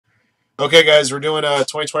Okay, guys, we're doing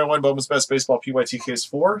 2021 Bowman's Best Baseball PYT Case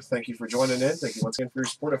 4. Thank you for joining in. Thank you once again for your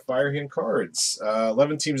support of Firehand Cards.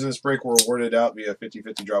 11 teams in this break were awarded out via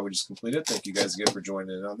 50-50 draw we just completed. Thank you guys again for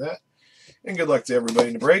joining in on that. And good luck to everybody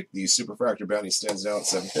in the break. The Superfractor Bounty stands now at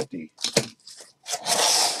 $750.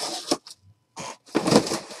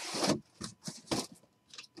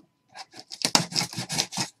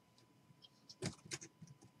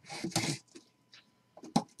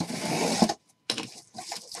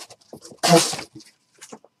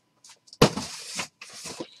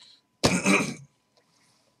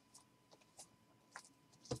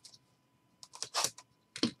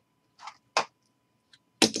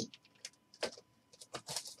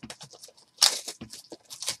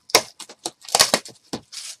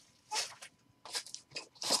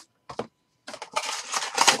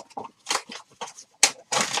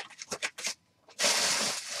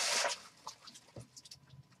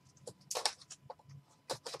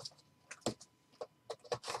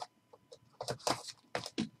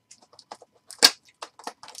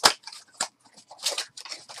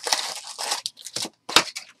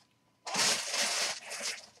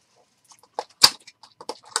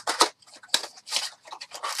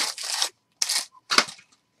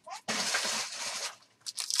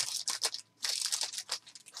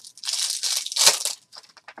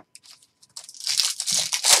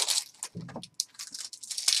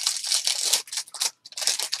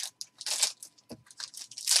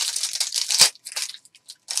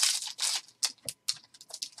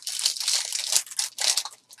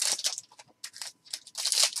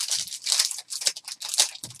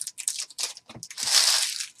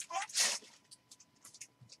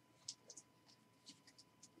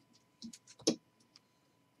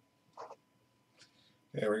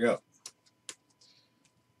 There we go.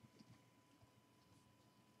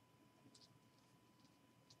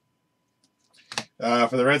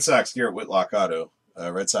 For the Red Sox, Garrett Whitlock auto.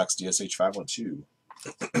 Red Sox DSH 512.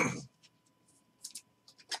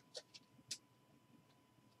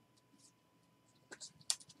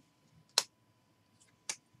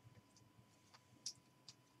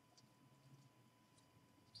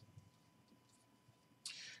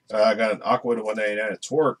 I got an Aqua to 199 at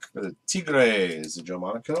Torque for the Tigres of Joe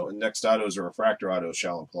Monaco. And next auto is a Refractor auto,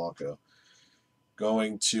 Shalom Polanco.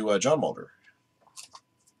 Going to John Mulder.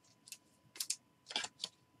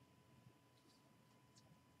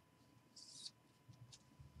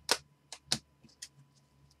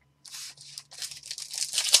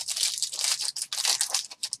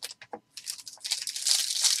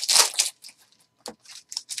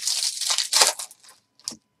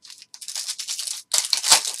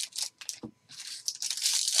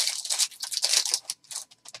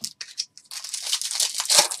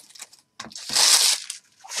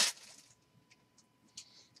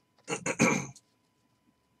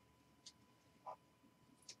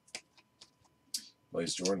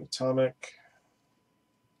 Blaze Jordan Atomic.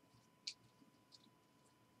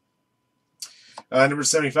 Number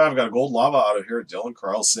 75, I got a gold lava auto here. Dylan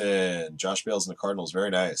Carlson. Josh Bales and the Cardinals. Very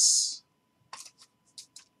nice.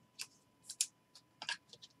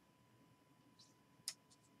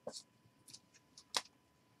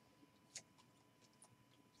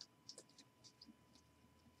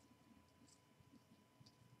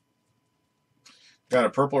 Got a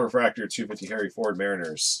purple refractor, 250 Harry Ford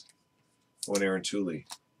Mariners. One Aaron Tooley.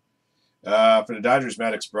 For the Dodgers,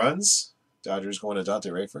 Maddox Bruns. Dodgers going to Dante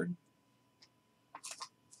Rayford.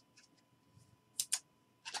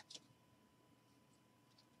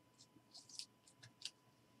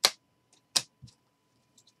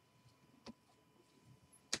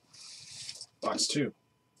 Box 2.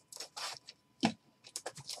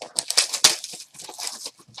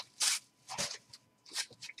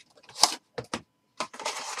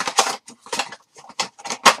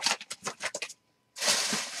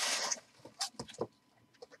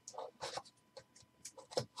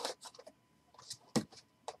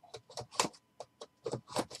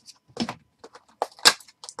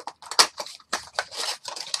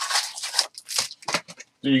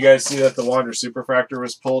 Did you guys see that the Wander Superfractor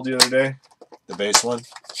was pulled the other day? The base one?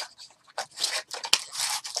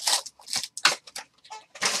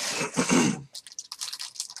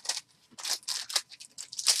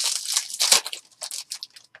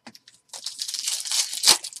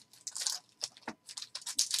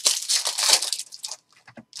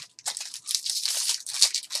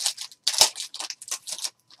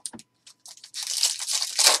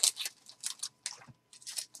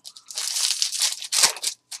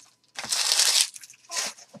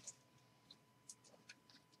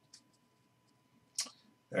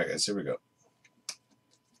 All right, guys, here we go.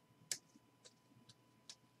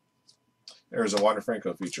 There's a Wander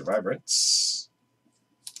Franco Future Vibrance.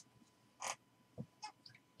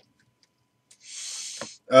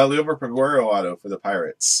 Liover Peguero auto for the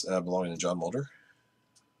Pirates, belonging to John Mulder.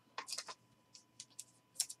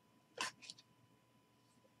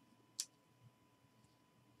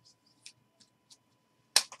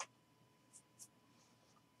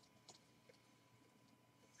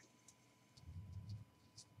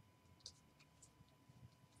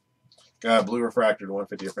 Blue Refractor to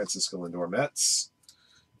 150 of Francisco Lindor Mets.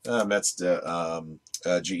 Mets to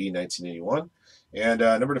GE 1981. And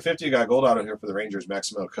number to 50, got gold auto here for the Rangers,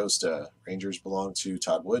 Maximo Costa. Rangers belong to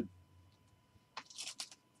Todd Wood.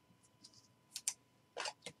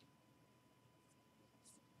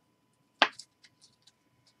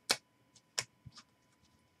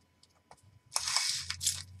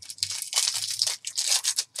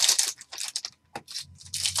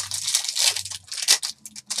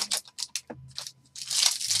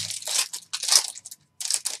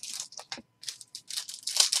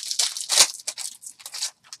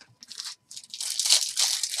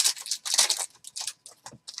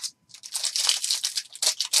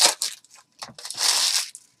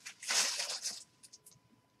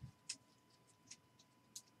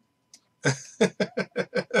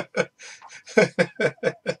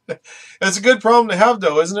 That's a good problem to have,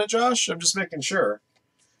 though, isn't it, Josh? I'm just making sure.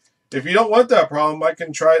 If you don't want that problem, I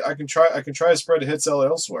can try to spread the hits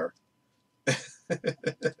elsewhere.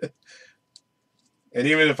 And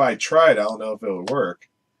even if I tried, I don't know if it would work.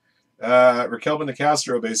 Raquel de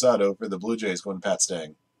Castro base auto for the Blue Jays, going to Pat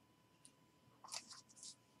Stang.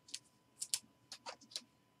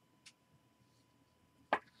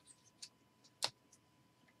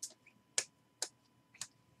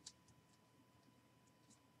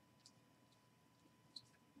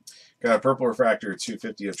 Got a purple refractor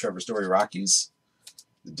 250 of Trevor Story Rockies,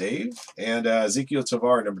 Dave, and Ezekiel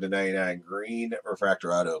Tovar number to 99 green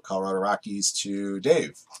refractor auto Colorado Rockies to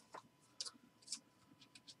Dave.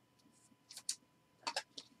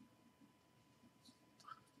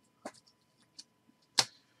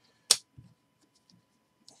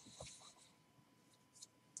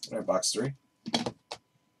 All right, box 3.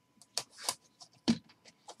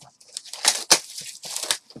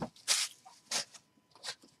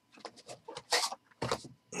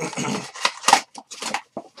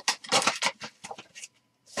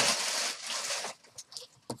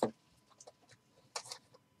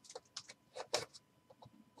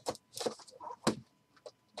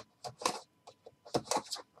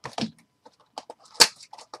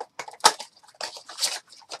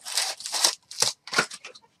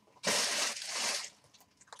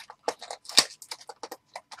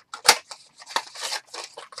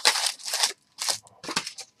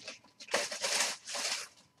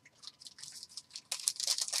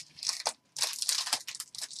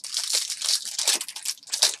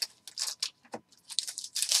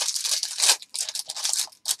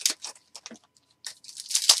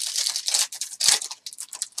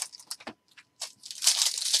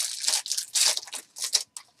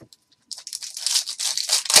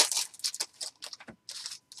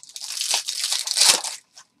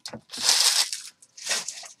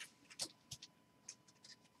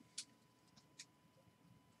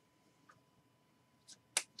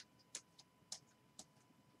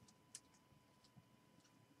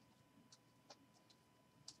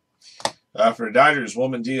 For the Dodgers,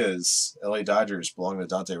 Wilman Diaz, LA Dodgers, belong to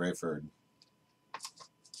Dante Rayford.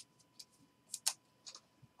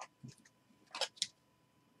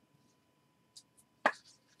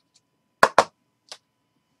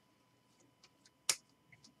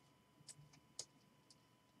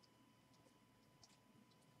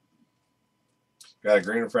 Got a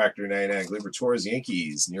green refractor 99 Gleyber Torres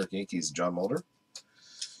Yankees, New York Yankees, John Mulder.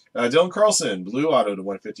 Dylan Carlson, blue auto to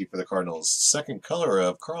 150 for the Cardinals. Second color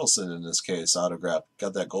of Carlson in this case, autograph.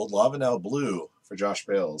 Got that gold lava now blue for Josh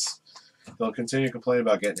Bales. He'll continue to complain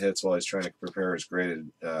about getting hits while he's trying to prepare his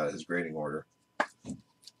grading order.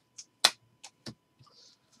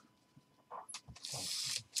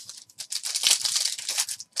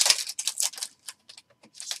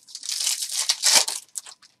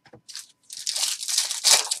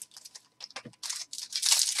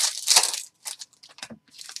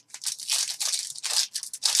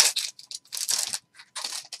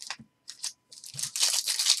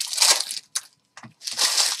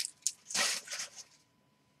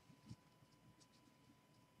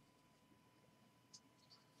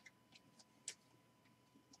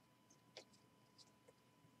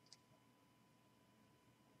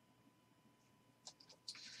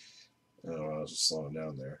 Oh, I was just slowing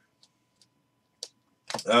down there.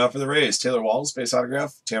 For the Rays, Taylor Walls, base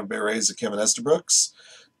autograph. Tampa Bay Rays of Kevin Estabrooks.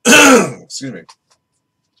 Excuse me.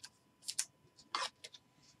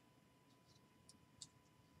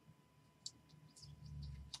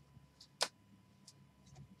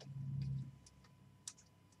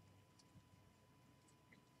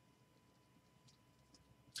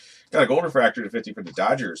 Got a gold refractor to 50 for the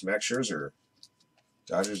Dodgers. Max Scherzer.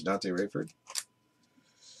 Dodgers, Dante Rayford.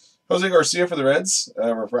 Jose Garcia for the Reds.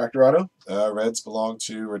 Refractor auto. Reds belong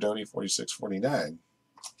to Rodoni 4649.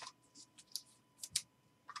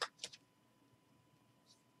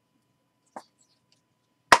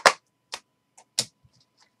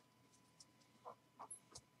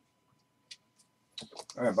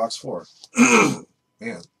 All right, box 4.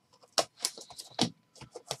 Man.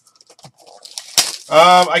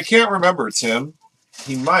 I can't remember, Tim.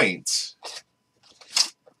 He might.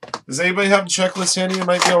 Does anybody have the checklist handy and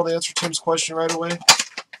might be able to answer Tim's question right away?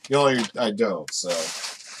 I don't, so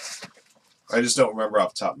I just don't remember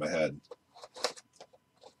off the top of my head.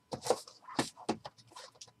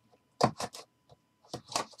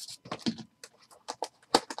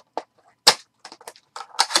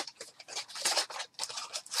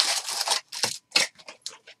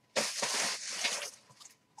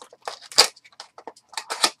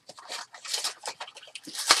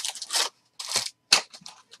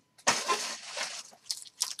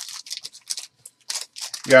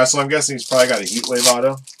 Yeah, so I'm guessing he's probably got a heat wave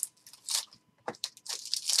auto.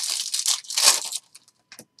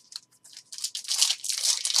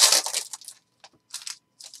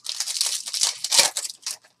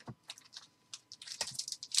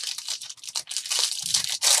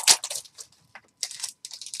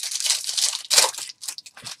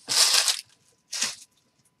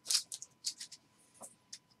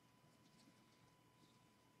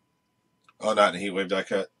 Oh, not in a heat wave die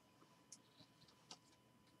cut.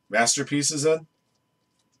 Masterpieces then?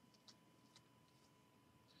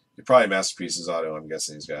 Probably Masterpieces auto, I'm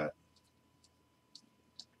guessing he's got.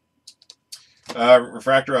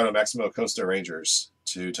 Refractor auto Maximo Costa Rangers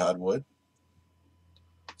to Todd Wood.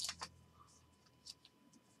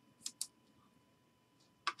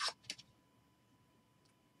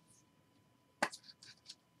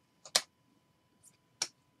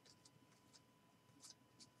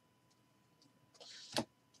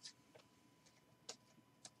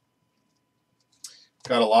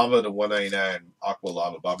 Got a Lava to 199, Aqua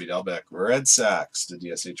Lava, Bobby Delbeck. Red Sox to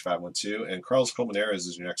DSH 512, and Carlos Colmenares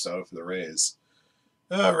is your next auto for the Rays.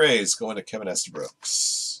 Rays going to Kevin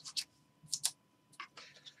Estabrooks.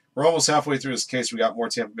 We're almost halfway through this case. We got more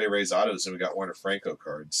Tampa Bay Rays autos than we got Warner Franco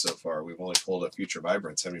cards so far. We've only pulled a Future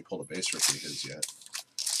Vibrance. Haven't even pulled a base rookie of his yet.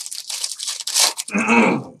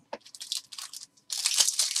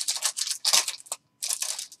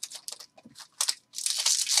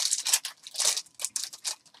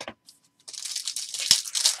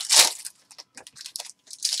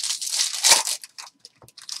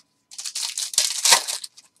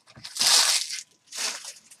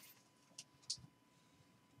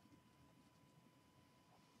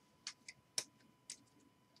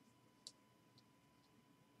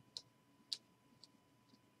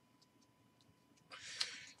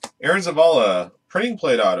 Aaron Zavala, printing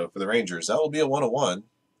plate auto for the Rangers. That will be a 101.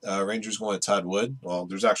 Rangers going to Todd Wood. Well,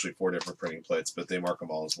 there's actually 4 different printing plates, but they mark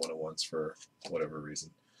them all as 101s for whatever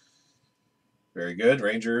reason. Very good.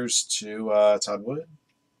 Rangers to Todd Wood.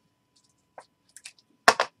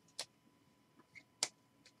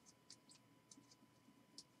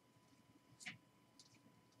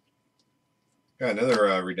 Got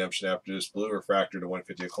another redemption after this. Blue refractor to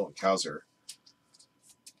 150 of Colton Cowser.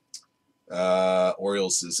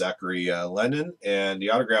 Orioles is Zachary Lennon, and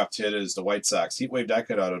the autographed hit is the White Sox. Heatwave die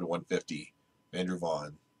cut auto to 150. Andrew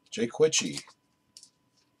Vaughn. Jay Quitchy.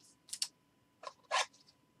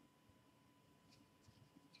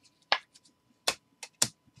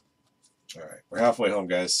 All right, we're halfway home,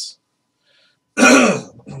 guys.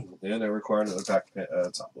 And I require another pack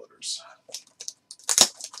of top loaders.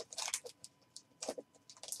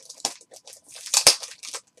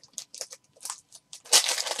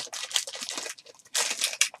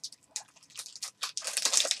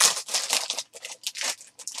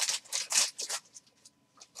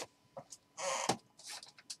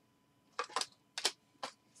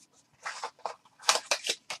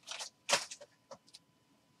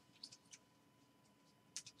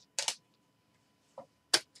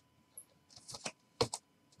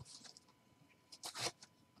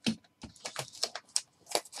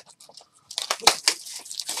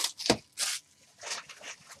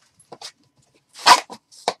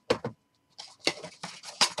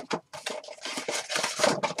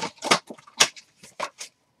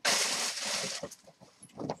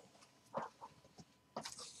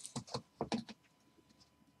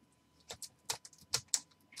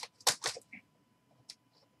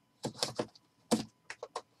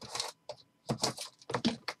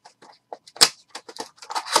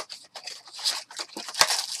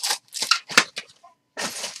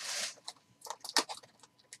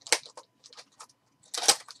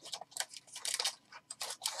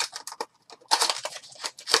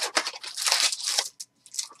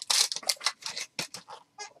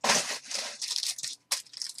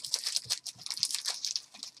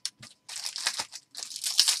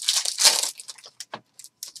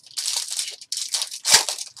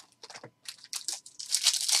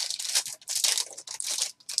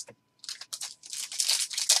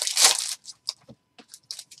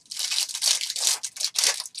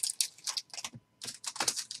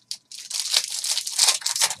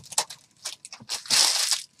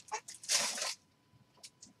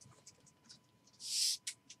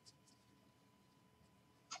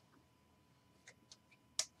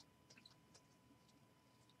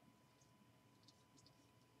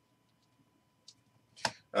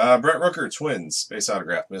 Brett Rooker, Twins, base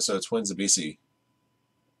autograph. Minnesota Twins of BC.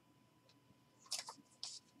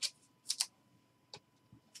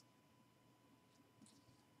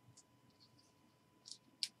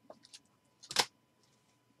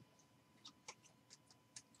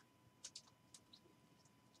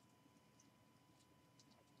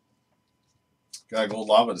 Got a gold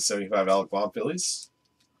lava to 75 Alec Bob Phillies.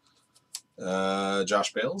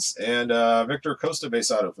 Josh Bales. And Victor Costa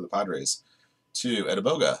base auto for the Padres to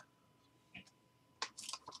Ediboga.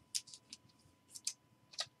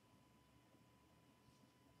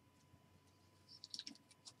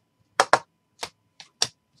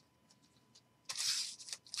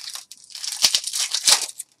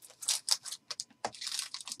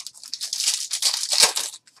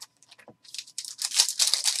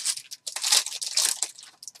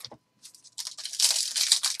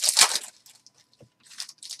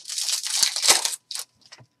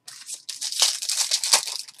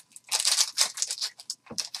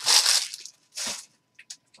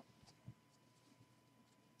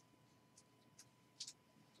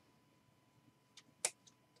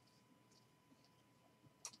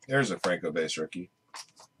 There's a Franco base rookie.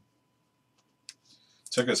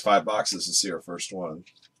 Took us 5 boxes to see our first one.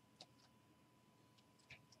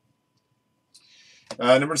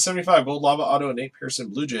 Number 75, Gold Lava Auto, Nate Pearson,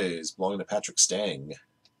 Blue Jays, belonging to Patrick Stang.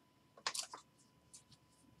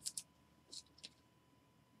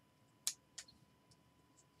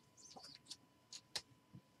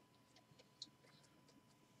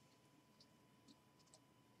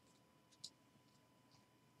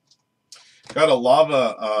 Got a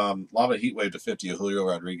lava heat wave to 50 of Julio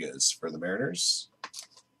Rodriguez for the Mariners.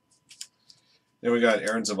 Then we got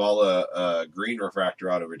Aaron Zavala green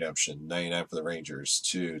refractor auto redemption, 99 for the Rangers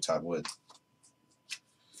to Todd Wood.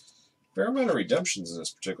 Fair amount of redemptions in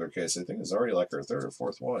this particular case. I think it's already like our 3rd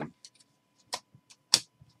or 4th one.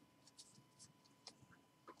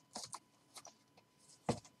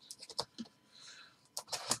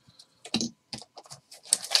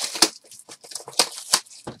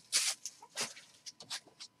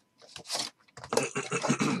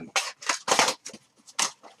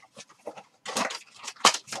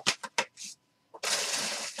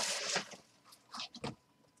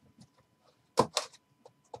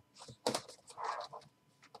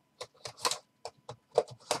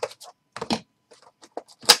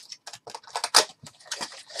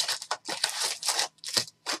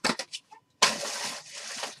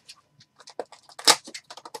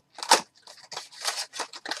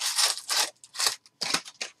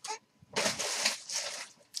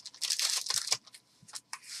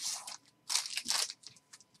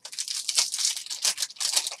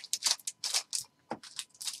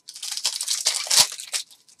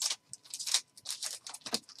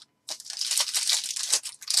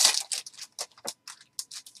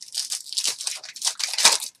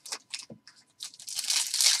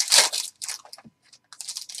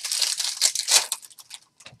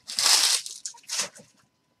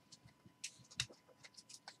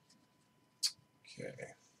 Okay.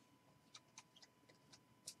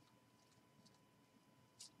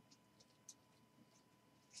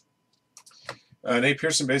 Nate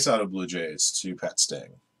Pearson base out of Blue Jays to Pat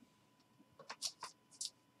Stang.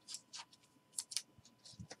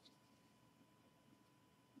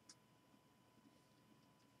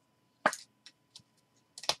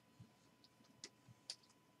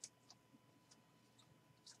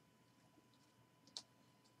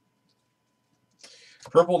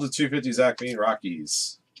 Purple to 250 Zach Bean,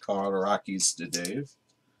 Rockies. Colorado Rockies to Dave.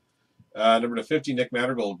 Number to 50, Nick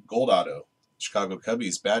Madrigal, gold auto. Chicago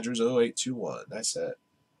Cubbies, Badgers 0821. Nice hit.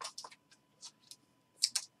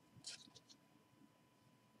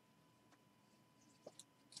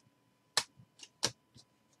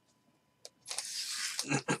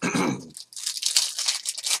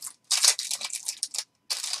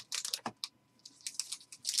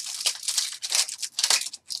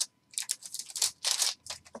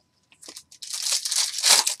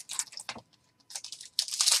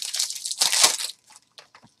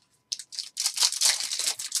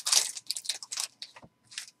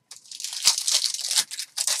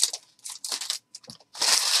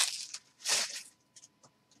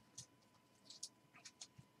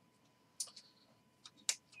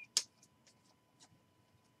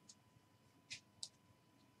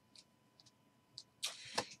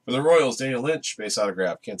 For the Royals, Daniel Lynch, base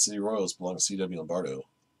autograph. Kansas City Royals belong to C.W. Lombardo.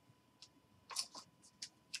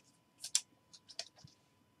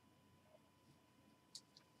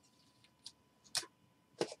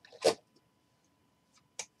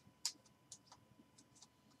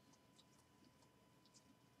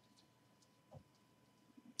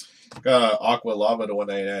 Got Aqua Lava to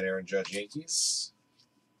 199 Aaron Judge Yankees.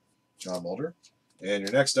 John Mulder. And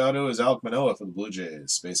your next auto is Alek Manoah for the Blue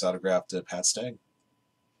Jays. Space autograph to Pat Stang.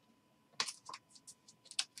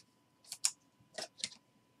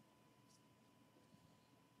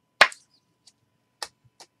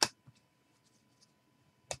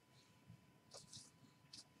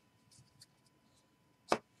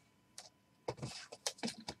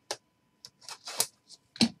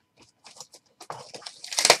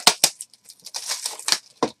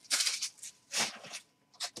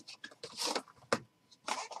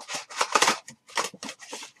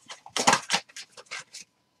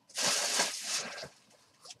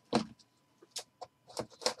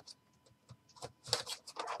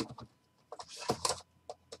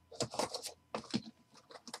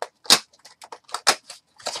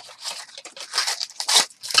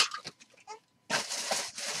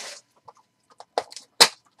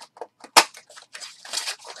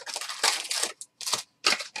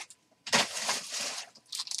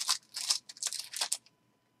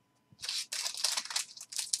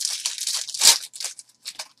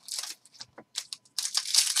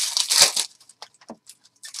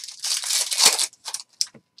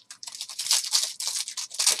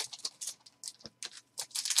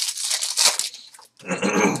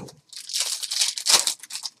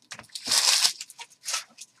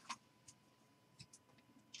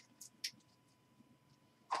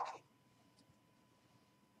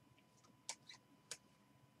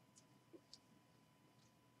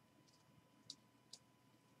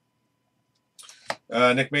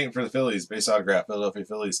 Nick Maton for the Phillies. Base autograph. Philadelphia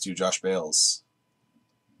Phillies to Josh Bales.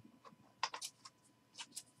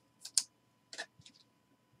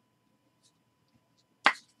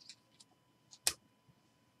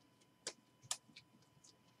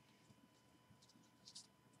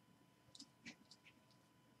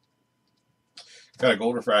 Got a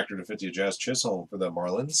gold refractor to 50 Jazz Chisholm for the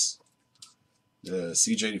Marlins. The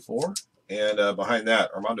CJ84. And behind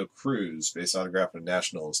that, Armando Cruz. Base autograph of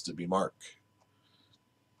Nationals to B. Mark.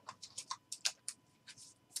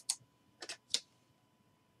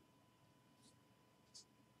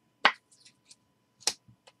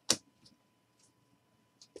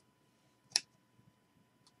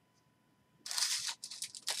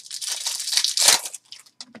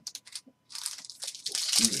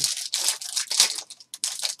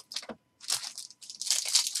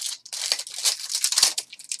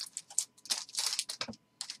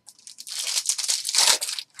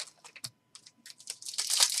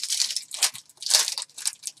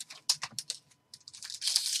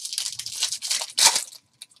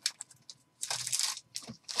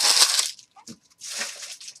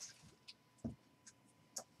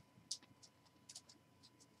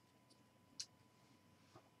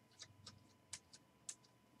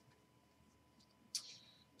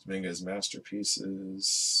 Dominguez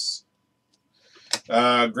Masterpieces.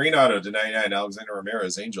 Green auto to 99, Alexander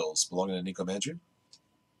Ramirez, Angels, belonging to Nico Manju.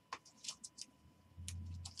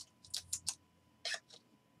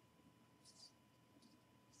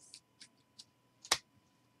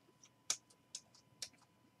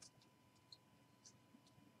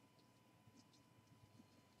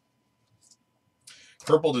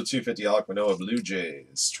 Purple to 250, Alek Manoah, Blue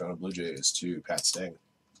Jays. Toronto Blue Jays to Pat Stang.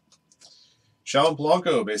 Shalom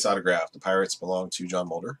Polanco, base autograph. The Pirates belong to John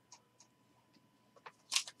Mulder.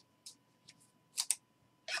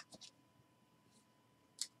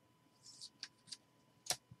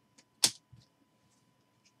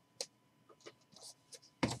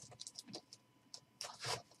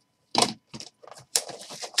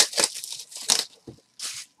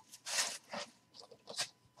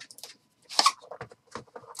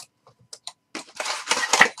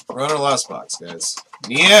 We're on our last box, guys.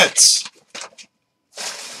 Niet!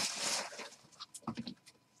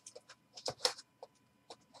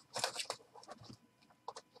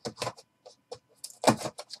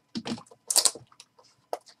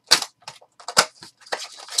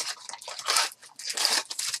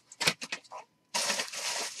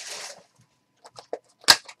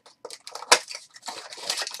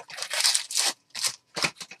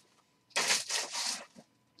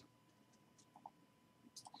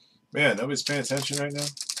 Man, nobody's paying attention right now.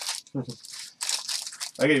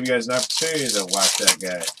 I gave you guys an opportunity to whack that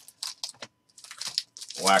guy.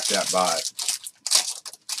 Whack that bot.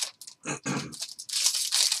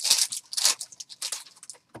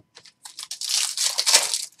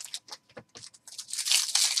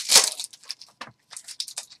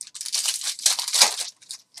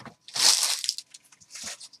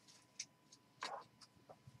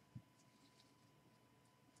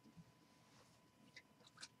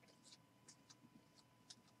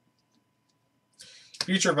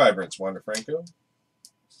 Future Vibrance, Wander Franco.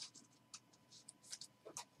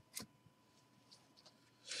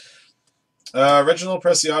 Reginald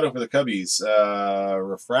Preciado for the Cubbies.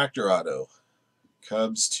 Refractor Auto.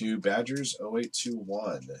 Cubs to Badgers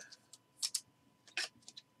 0821.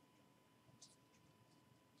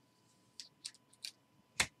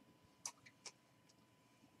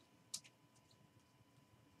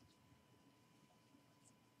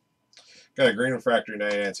 Got a green refractor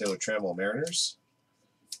 99 Taylor Trammell Mariners.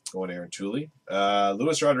 Going Aaron Tooley.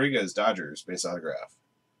 Luis Rodriguez Dodgers base autograph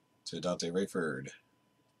to Dante Rayford.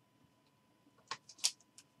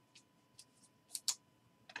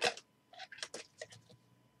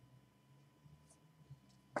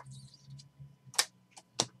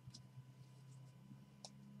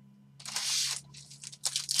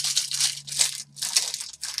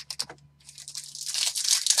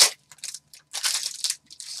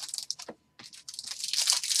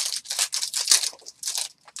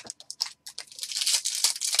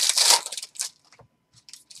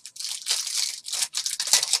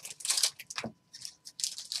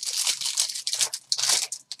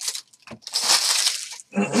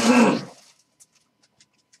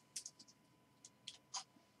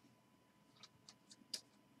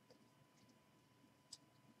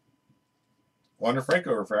 Wander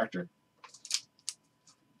Franco refractor.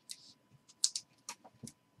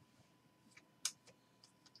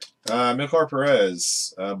 Milcar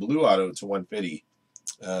Perez, blue auto to 150.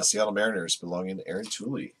 Seattle Mariners belonging to Aaron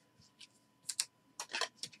Tooley.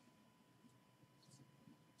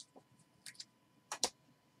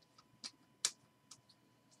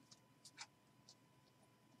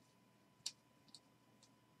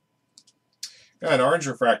 Got an orange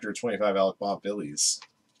refractor 25 Alec Bob Phillies.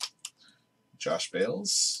 Josh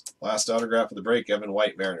Bales. Last autograph of the break, Evan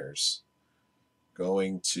White Mariners.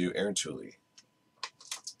 Going to Aaron Tooley.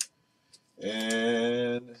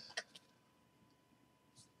 And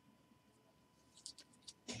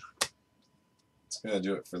it's going to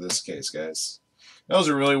do it for this case, guys. That was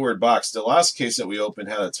a really weird box. The last case that we opened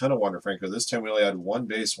had a ton of Wander Franco. This time we only had one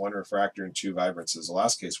base, one refractor, and two vibrances. The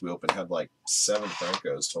last case we opened had like 7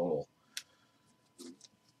 Francos total.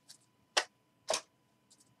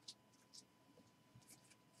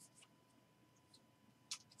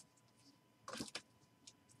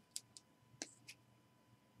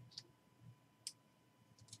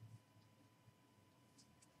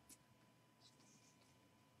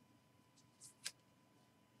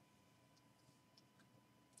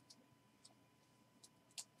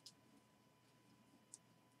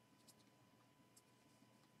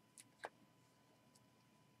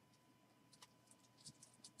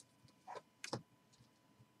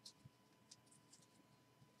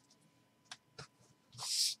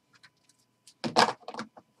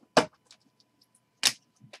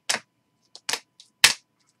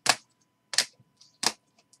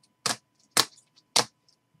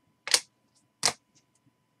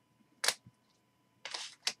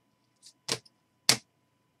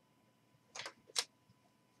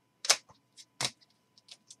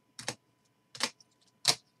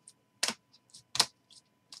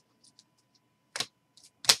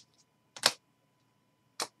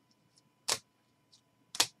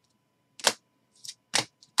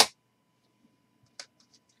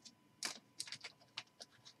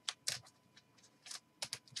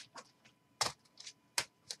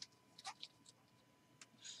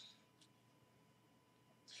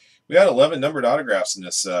 We had 11 numbered autographs in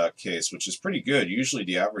this case, which is pretty good. Usually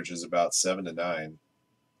the average is about 7 to 9.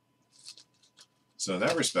 So in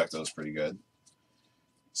that respect, that was pretty good.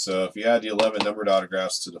 So if you add the 11 numbered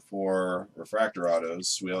autographs to the 4 refractor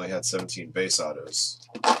autos, we only had 17 base autos.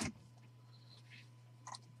 All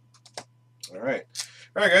right.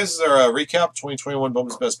 All right, guys, this is our recap 2021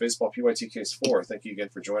 Bowman's Best Baseball PYT Case 4. Thank you again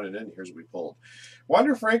for joining in. Here's what we pulled.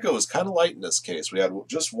 Wander Franco was kind of light in this case. We had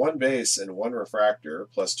just 1 base and 1 refractor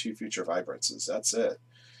plus 2 future vibrances. That's it.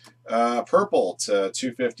 Purple to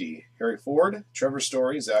 250. Harry Ford, Trevor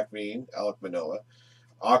Story, Zach Veen, Alec Manoah.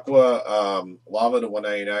 Aqua Lava to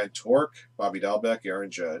 199. Torque, Bobby Dalbeck,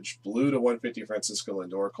 Aaron Judge. Blue to 150. Francisco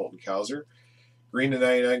Lindor, Colton Cowser. Green to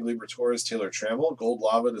 99, Gleyber Torres, Taylor Trammell. Gold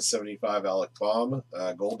Lava to 75, Alec Baum.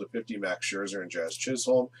 Gold to 50, Max Scherzer and Jazz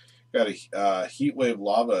Chisholm. Got a Heat Wave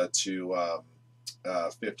Lava to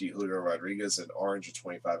 50, Julio Rodriguez. And orange to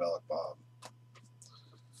 25, Alec Baum.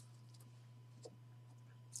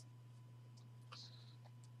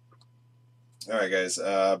 All right, guys.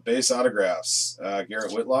 Base autographs.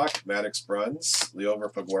 Garrett Whitlock, Maddox Bruns,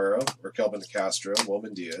 Leover Paguero, Raquel Castro,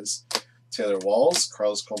 Wilman Diaz. Taylor Walls,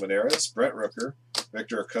 Carlos Colmenares, Brett Rooker,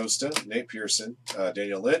 Victor Acosta, Nate Pearson,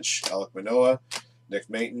 Daniel Lynch, Alec Manoah, Nick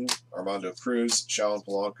Mayton, Armando Cruz, Shalon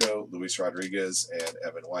Polanco, Luis Rodriguez, and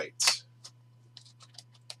Evan White.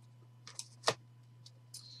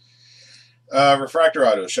 Refractor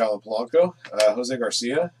auto, Shalon Polanco, Jose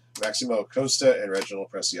Garcia, Maximo Acosta, and Reginald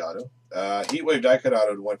Preciado. Heatwave die cut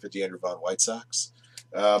auto to 150, Andrew Vaughn, White Sox.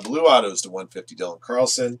 Blue autos to 150, Dylan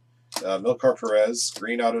Carlson. Milcar Perez.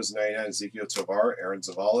 Green autos 99, Ezekiel Tovar, Aaron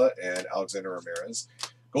Zavala, and Alexander Ramirez.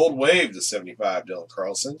 Gold wave to 75, Dylan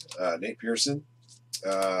Carlson. Nate Pearson.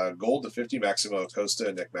 Gold to 50, Maximo Acosta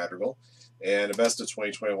and Nick Madrigal. And a best of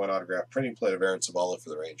 2021 autograph printing plate of Aaron Zavala for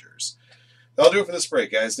the Rangers. That'll do it for this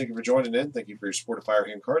break, guys. Thank you for joining in. Thank you for your support of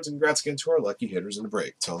Firehand Cards, and congrats again to our lucky hitters in the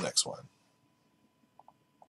break. Till next one.